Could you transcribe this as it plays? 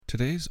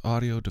Today's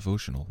audio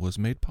devotional was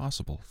made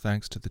possible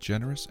thanks to the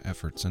generous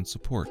efforts and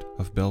support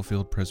of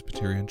Bellefield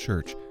Presbyterian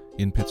Church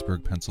in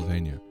Pittsburgh,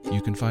 Pennsylvania.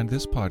 You can find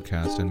this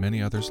podcast and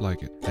many others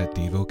like it at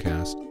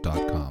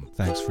devocast.com.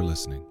 Thanks for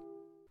listening.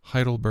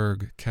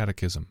 Heidelberg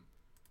Catechism.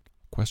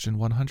 Question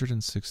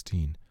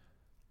 116.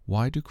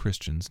 Why do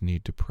Christians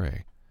need to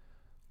pray?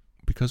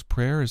 Because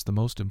prayer is the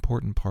most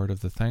important part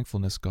of the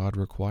thankfulness God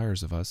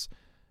requires of us,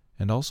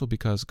 and also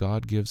because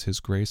God gives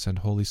His grace and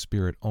Holy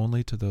Spirit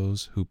only to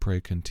those who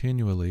pray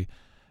continually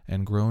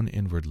and groan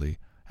inwardly,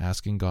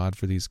 asking God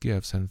for these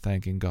gifts and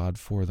thanking God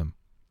for them.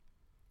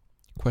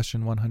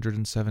 Question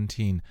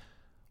 117.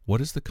 What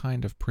is the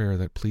kind of prayer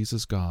that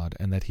pleases God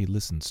and that He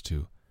listens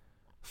to?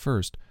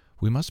 First,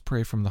 we must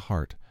pray from the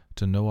heart,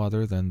 to no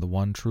other than the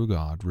one true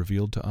God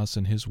revealed to us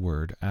in His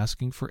Word,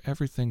 asking for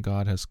everything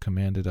God has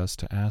commanded us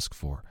to ask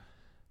for.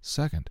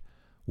 Second,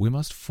 we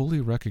must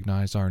fully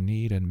recognize our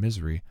need and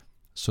misery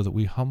so that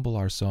we humble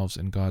ourselves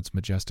in God's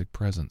majestic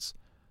presence.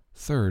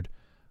 Third,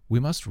 we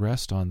must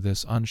rest on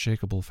this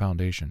unshakable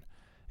foundation.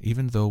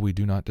 Even though we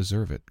do not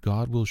deserve it,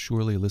 God will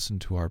surely listen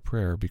to our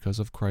prayer because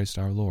of Christ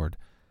our Lord.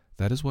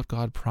 That is what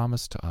God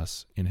promised to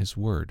us in His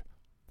Word.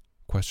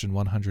 Question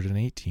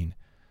 118.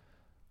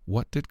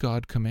 What did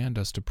God command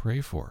us to pray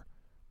for?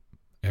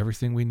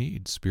 Everything we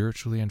need,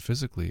 spiritually and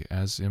physically,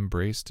 as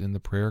embraced in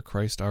the prayer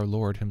Christ our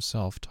Lord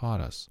Himself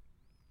taught us.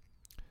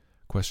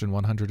 Question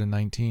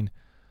 119.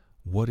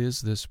 What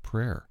is this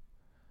prayer?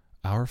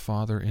 Our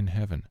Father in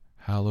heaven,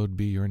 hallowed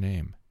be your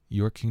name.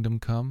 Your kingdom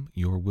come,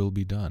 your will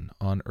be done,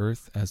 on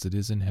earth as it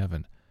is in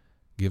heaven.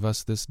 Give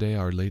us this day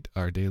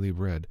our daily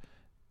bread,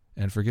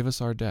 and forgive us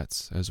our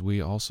debts, as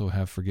we also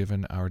have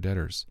forgiven our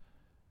debtors.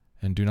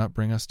 And do not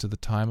bring us to the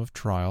time of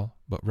trial,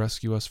 but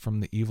rescue us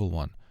from the evil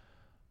one.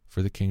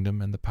 For the kingdom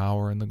and the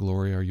power and the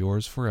glory are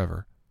yours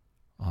forever.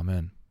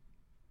 Amen.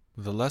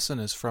 The lesson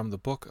is from the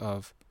book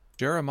of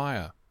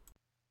Jeremiah.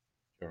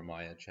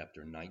 Jeremiah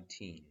chapter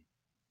 19.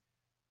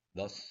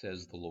 Thus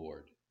says the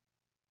Lord,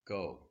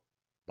 Go,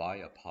 buy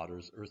a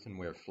potter's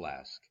earthenware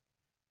flask,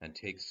 and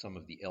take some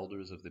of the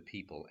elders of the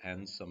people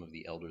and some of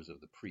the elders of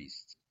the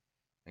priests,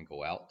 and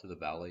go out to the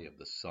valley of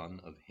the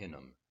son of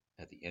Hinnom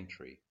at the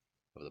entry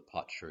of the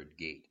potsherd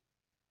gate,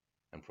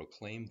 and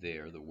proclaim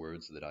there the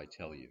words that I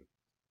tell you.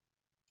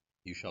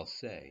 You shall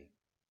say,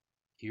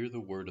 Hear the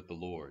word of the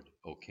Lord,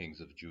 O kings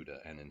of Judah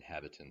and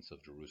inhabitants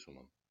of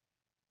Jerusalem.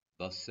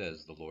 Thus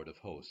says the Lord of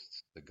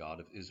hosts, the God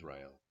of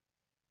Israel,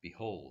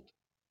 Behold,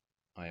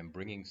 I am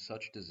bringing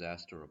such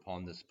disaster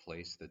upon this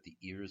place that the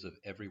ears of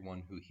everyone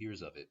who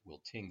hears of it will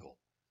tingle,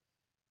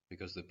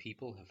 because the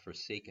people have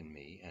forsaken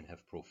me and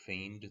have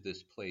profaned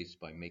this place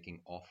by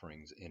making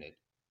offerings in it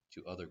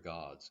to other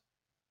gods,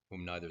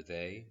 whom neither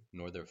they,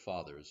 nor their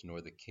fathers,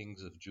 nor the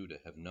kings of Judah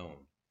have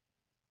known,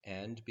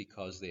 and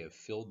because they have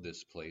filled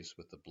this place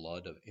with the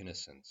blood of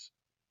innocents,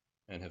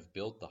 and have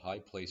built the high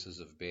places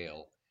of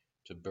Baal,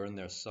 to burn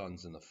their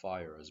sons in the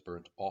fire as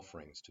burnt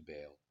offerings to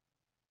Baal,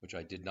 which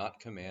I did not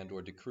command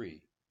or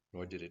decree,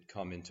 nor did it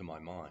come into my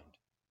mind.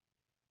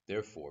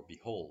 Therefore,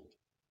 behold,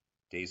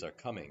 days are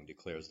coming,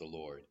 declares the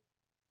Lord,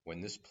 when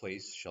this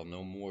place shall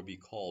no more be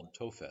called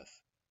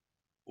Topheth,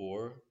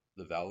 or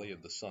the valley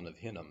of the son of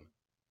Hinnom,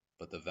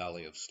 but the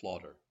valley of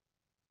slaughter.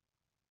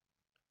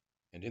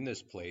 And in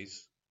this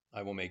place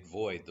I will make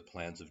void the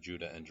plans of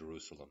Judah and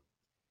Jerusalem,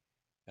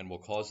 and will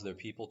cause their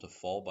people to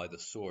fall by the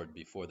sword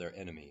before their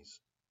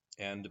enemies,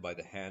 and by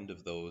the hand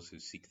of those who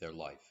seek their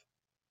life.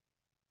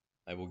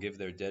 I will give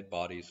their dead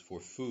bodies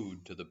for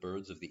food to the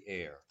birds of the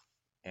air,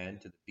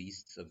 and to the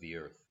beasts of the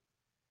earth.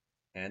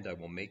 And I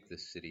will make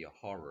this city a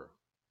horror,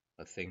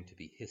 a thing to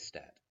be hissed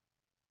at.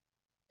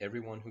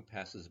 Everyone who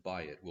passes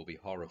by it will be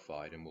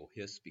horrified and will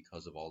hiss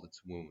because of all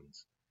its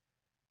wounds.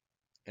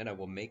 And I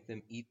will make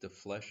them eat the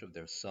flesh of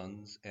their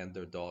sons and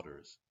their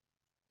daughters,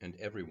 and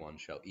everyone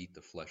shall eat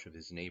the flesh of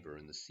his neighbor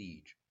in the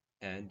siege,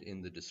 and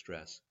in the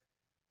distress,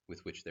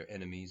 with which their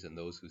enemies and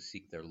those who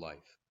seek their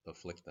life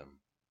afflict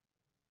them.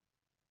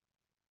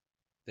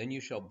 Then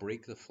you shall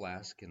break the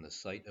flask in the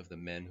sight of the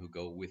men who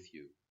go with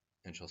you,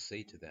 and shall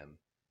say to them,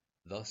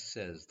 Thus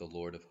says the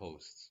Lord of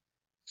hosts,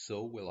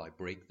 So will I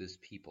break this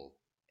people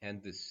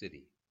and this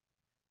city,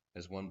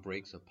 as one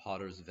breaks a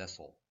potter's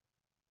vessel,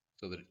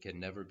 so that it can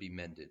never be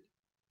mended.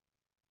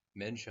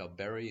 Men shall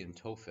bury in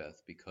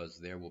Topheth, because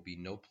there will be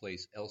no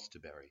place else to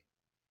bury.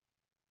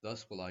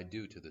 Thus will I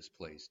do to this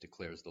place,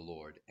 declares the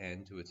Lord,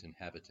 and to its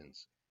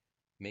inhabitants,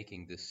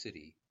 making this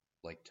city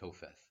like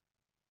Topheth,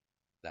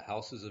 the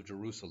houses of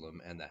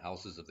Jerusalem and the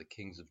houses of the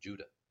kings of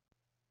Judah,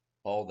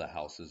 all the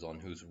houses on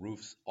whose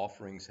roofs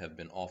offerings have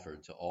been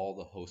offered to all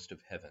the host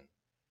of heaven,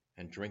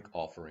 and drink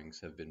offerings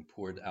have been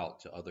poured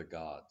out to other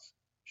gods,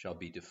 shall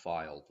be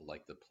defiled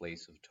like the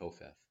place of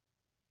Topheth.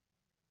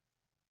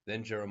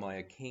 Then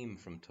Jeremiah came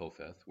from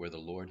Topheth, where the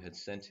Lord had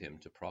sent him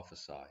to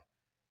prophesy,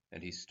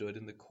 and he stood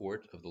in the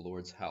court of the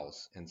Lord's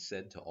house, and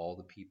said to all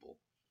the people,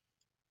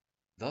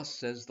 Thus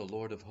says the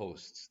Lord of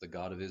hosts, the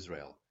God of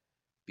Israel,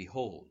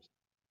 Behold,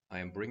 I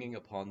am bringing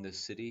upon this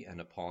city and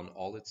upon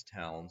all its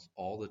towns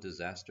all the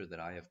disaster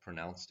that I have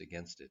pronounced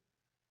against it.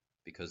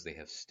 because they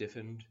have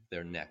stiffened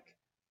their neck,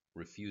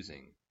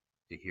 refusing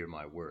to hear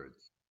my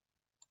words.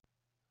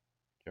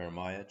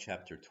 Jeremiah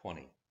chapter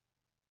 20.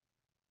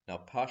 Now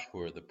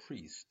Pashhur the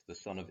priest, the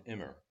son of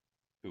Immer,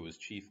 who was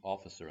chief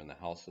officer in the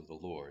house of the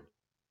Lord,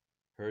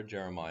 heard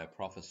Jeremiah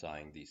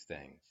prophesying these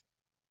things.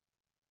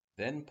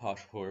 Then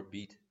Pashhur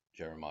beat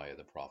Jeremiah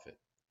the prophet,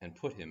 and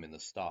put him in the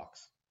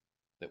stocks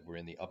that were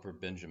in the upper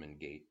Benjamin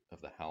gate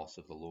of the house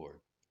of the Lord.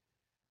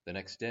 The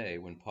next day,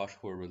 when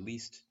Pashhur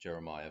released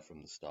Jeremiah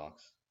from the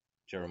stocks,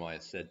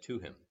 Jeremiah said to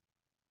him,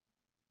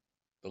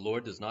 The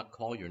Lord does not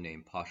call your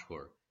name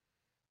Pashhur,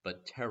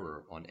 but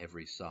terror on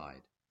every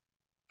side.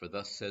 For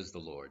thus says the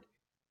Lord,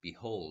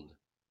 Behold,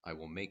 I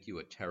will make you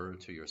a terror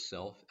to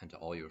yourself and to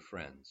all your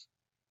friends.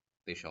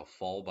 They shall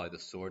fall by the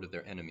sword of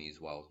their enemies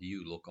while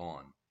you look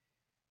on,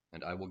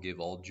 and I will give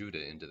all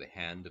Judah into the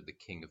hand of the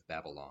king of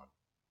Babylon.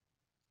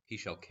 He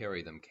shall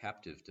carry them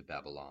captive to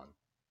Babylon,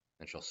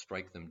 and shall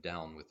strike them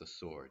down with the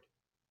sword.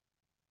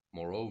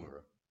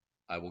 Moreover,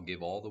 I will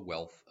give all the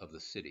wealth of the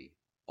city,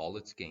 all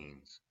its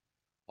gains,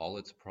 all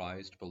its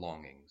prized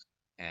belongings,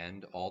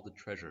 and all the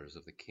treasures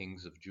of the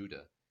kings of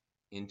Judah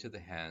into the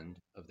hand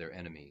of their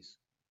enemies,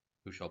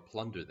 who shall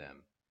plunder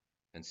them,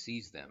 and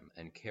seize them,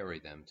 and carry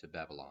them to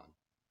Babylon.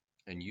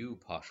 And you,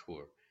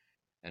 Pashhur,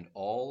 and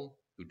all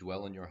who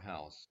dwell in your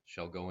house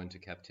shall go into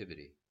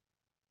captivity.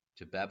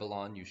 To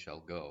Babylon you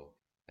shall go,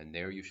 and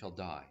there you shall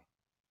die,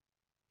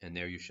 and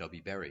there you shall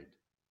be buried,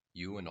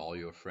 you and all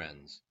your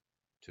friends,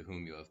 to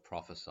whom you have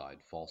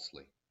prophesied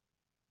falsely.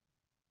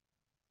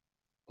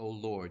 O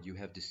Lord, you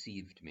have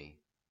deceived me,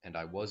 and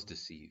I was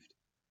deceived.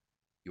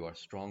 You are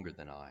stronger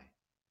than I,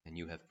 and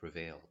you have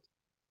prevailed.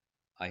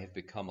 I have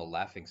become a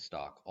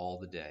laughingstock all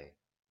the day.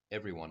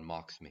 Everyone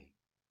mocks me.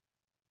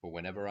 For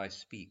whenever I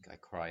speak, I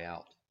cry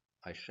out,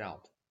 I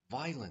shout,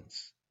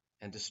 violence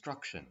and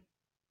destruction.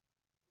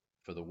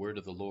 For the word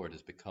of the Lord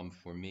has become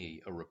for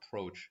me a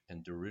reproach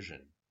and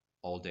derision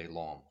all day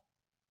long.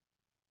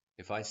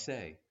 If I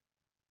say,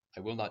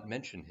 I will not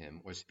mention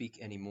him or speak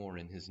any more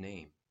in his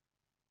name,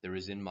 there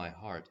is in my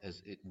heart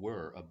as it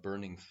were a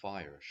burning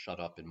fire shut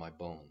up in my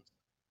bones,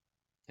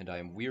 and I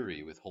am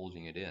weary with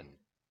holding it in,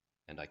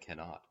 and I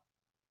cannot.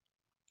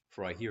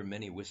 For I hear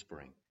many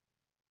whispering,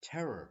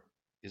 Terror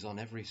is on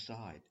every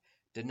side.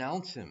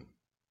 Denounce him.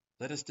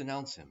 Let us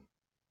denounce him,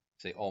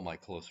 say all my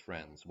close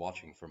friends,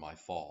 watching for my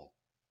fall.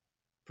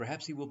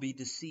 Perhaps he will be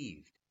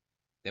deceived.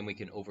 Then we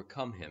can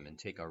overcome him and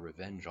take our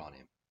revenge on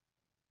him.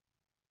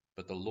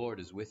 But the Lord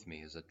is with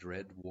me as a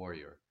dread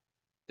warrior.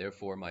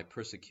 Therefore my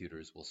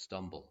persecutors will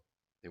stumble.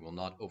 They will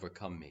not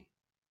overcome me.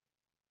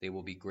 They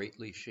will be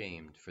greatly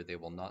shamed, for they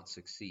will not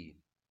succeed.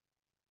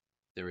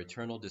 Their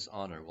eternal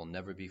dishonor will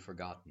never be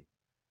forgotten.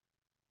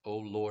 O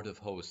Lord of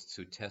hosts,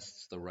 who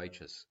tests the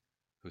righteous,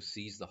 who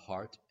sees the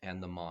heart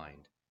and the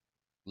mind,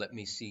 let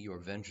me see your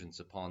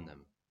vengeance upon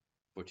them,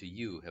 for to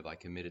you have I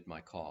committed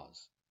my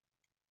cause.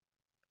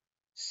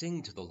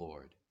 Sing to the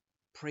Lord,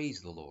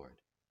 praise the Lord,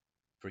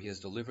 for he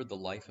has delivered the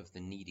life of the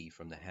needy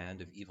from the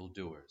hand of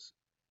evildoers.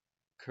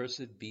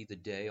 Cursed be the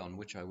day on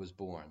which I was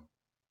born,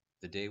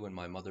 the day when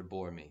my mother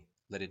bore me,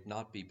 let it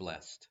not be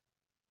blessed.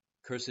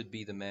 Cursed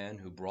be the man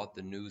who brought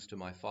the news to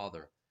my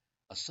father,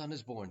 a son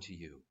is born to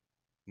you,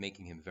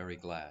 making him very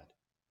glad.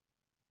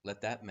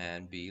 Let that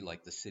man be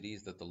like the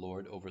cities that the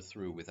Lord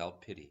overthrew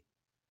without pity.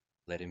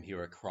 Let him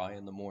hear a cry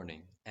in the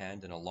morning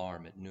and an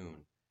alarm at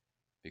noon,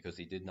 because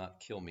he did not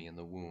kill me in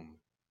the womb.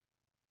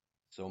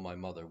 So my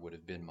mother would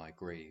have been my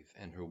grave,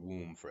 and her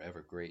womb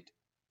forever great.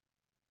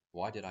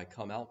 Why did I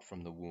come out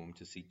from the womb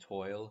to see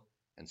toil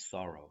and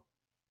sorrow,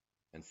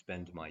 and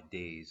spend my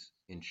days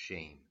in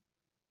shame?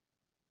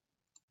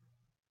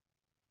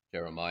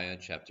 Jeremiah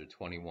chapter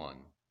 21.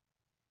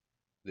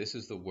 This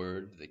is the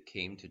word that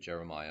came to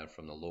Jeremiah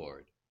from the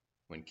Lord,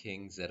 when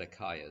King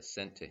Zedekiah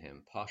sent to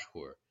him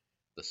Pashhur,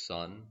 the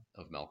son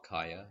of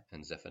Malchiah,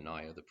 and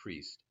Zephaniah the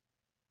priest,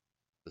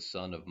 the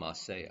son of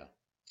Maaseiah,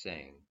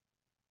 saying,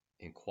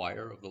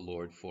 Inquire of the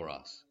Lord for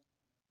us,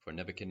 for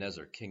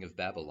Nebuchadnezzar king of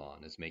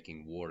Babylon is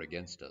making war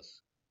against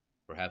us.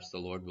 Perhaps the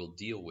Lord will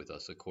deal with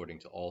us according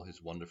to all his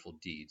wonderful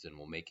deeds, and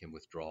will make him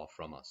withdraw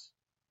from us.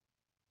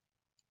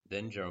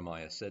 Then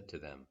Jeremiah said to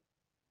them,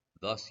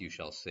 Thus you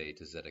shall say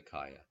to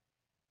Zedekiah,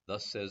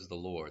 Thus says the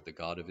Lord, the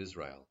God of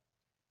Israel,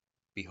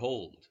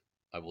 Behold,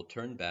 I will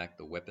turn back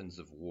the weapons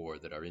of war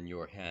that are in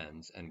your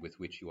hands and with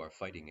which you are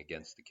fighting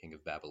against the king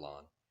of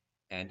Babylon,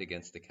 and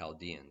against the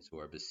Chaldeans who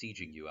are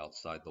besieging you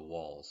outside the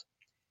walls,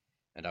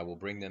 and I will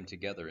bring them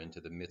together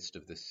into the midst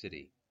of this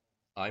city.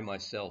 I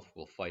myself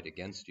will fight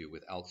against you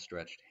with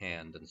outstretched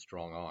hand and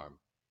strong arm,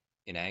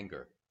 in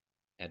anger,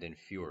 and in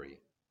fury,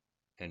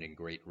 and in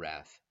great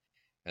wrath,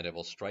 and I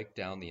will strike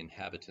down the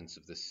inhabitants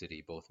of this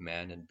city, both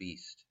man and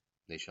beast.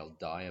 They shall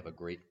die of a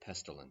great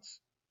pestilence.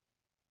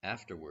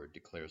 Afterward,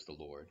 declares the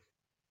Lord,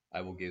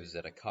 I will give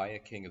Zedekiah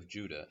king of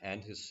Judah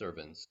and his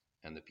servants,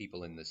 and the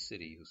people in this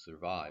city who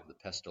survive the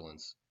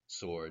pestilence,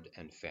 sword,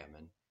 and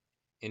famine,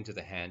 into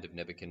the hand of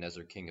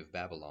Nebuchadnezzar king of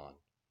Babylon,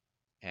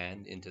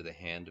 and into the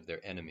hand of their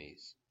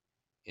enemies,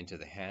 into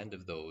the hand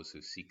of those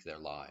who seek their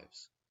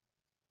lives.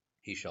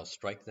 He shall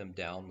strike them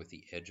down with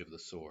the edge of the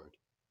sword.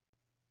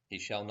 He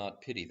shall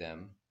not pity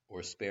them,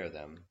 or spare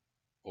them,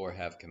 or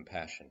have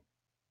compassion.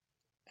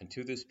 And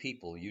to this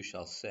people you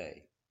shall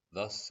say,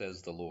 Thus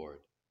says the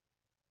Lord,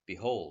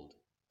 Behold,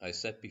 I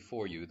set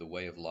before you the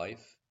way of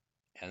life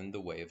and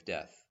the way of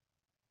death.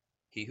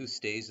 He who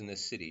stays in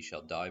this city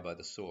shall die by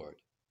the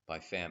sword, by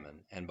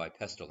famine, and by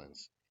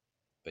pestilence.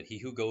 But he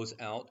who goes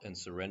out and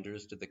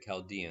surrenders to the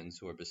Chaldeans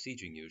who are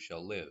besieging you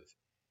shall live,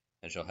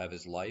 and shall have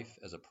his life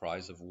as a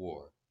prize of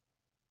war.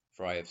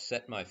 For I have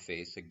set my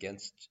face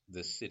against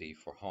this city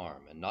for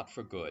harm, and not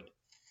for good,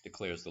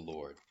 declares the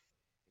Lord.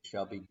 It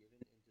shall be given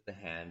into the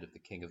hand of the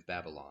king of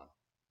Babylon,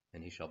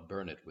 and he shall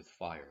burn it with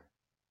fire.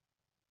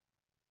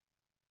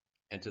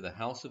 And to the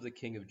house of the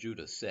king of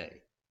Judah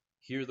say,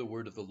 Hear the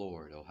word of the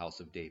Lord, O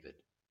house of David.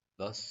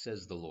 Thus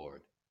says the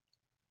Lord,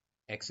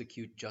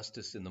 Execute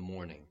justice in the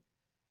morning,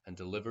 and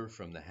deliver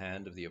from the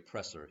hand of the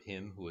oppressor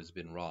him who has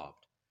been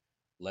robbed,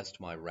 lest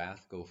my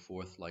wrath go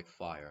forth like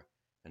fire,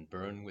 and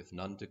burn with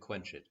none to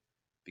quench it,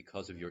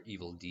 because of your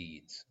evil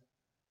deeds.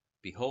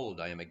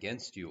 Behold, I am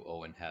against you,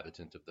 O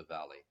inhabitant of the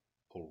valley,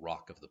 O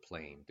rock of the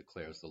plain,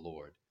 declares the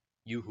Lord.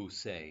 You who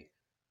say,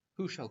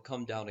 Who shall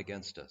come down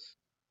against us?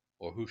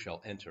 Or who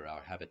shall enter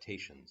our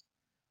habitations?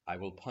 I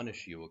will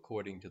punish you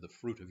according to the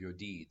fruit of your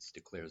deeds,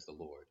 declares the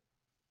Lord.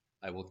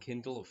 I will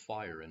kindle a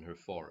fire in her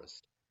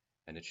forest,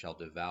 and it shall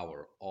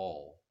devour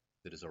all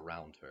that is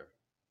around her.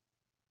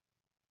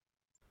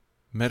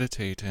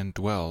 Meditate and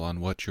dwell on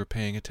what you're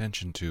paying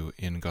attention to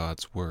in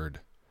God's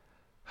Word.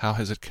 How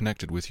has it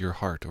connected with your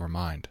heart or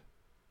mind?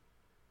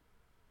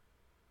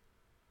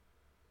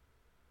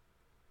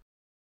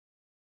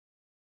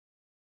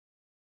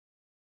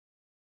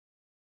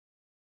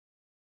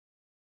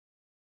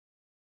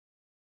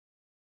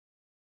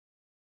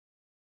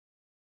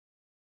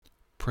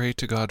 Pray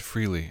to God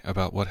freely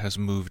about what has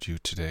moved you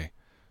today.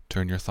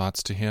 Turn your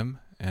thoughts to Him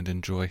and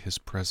enjoy His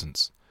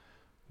presence.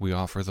 We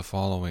offer the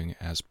following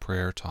as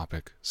prayer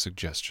topic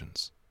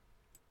suggestions.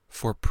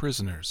 For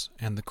prisoners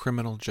and the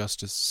criminal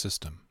justice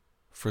system.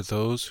 For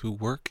those who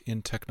work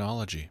in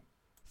technology.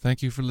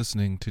 Thank you for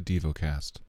listening to DevoCast.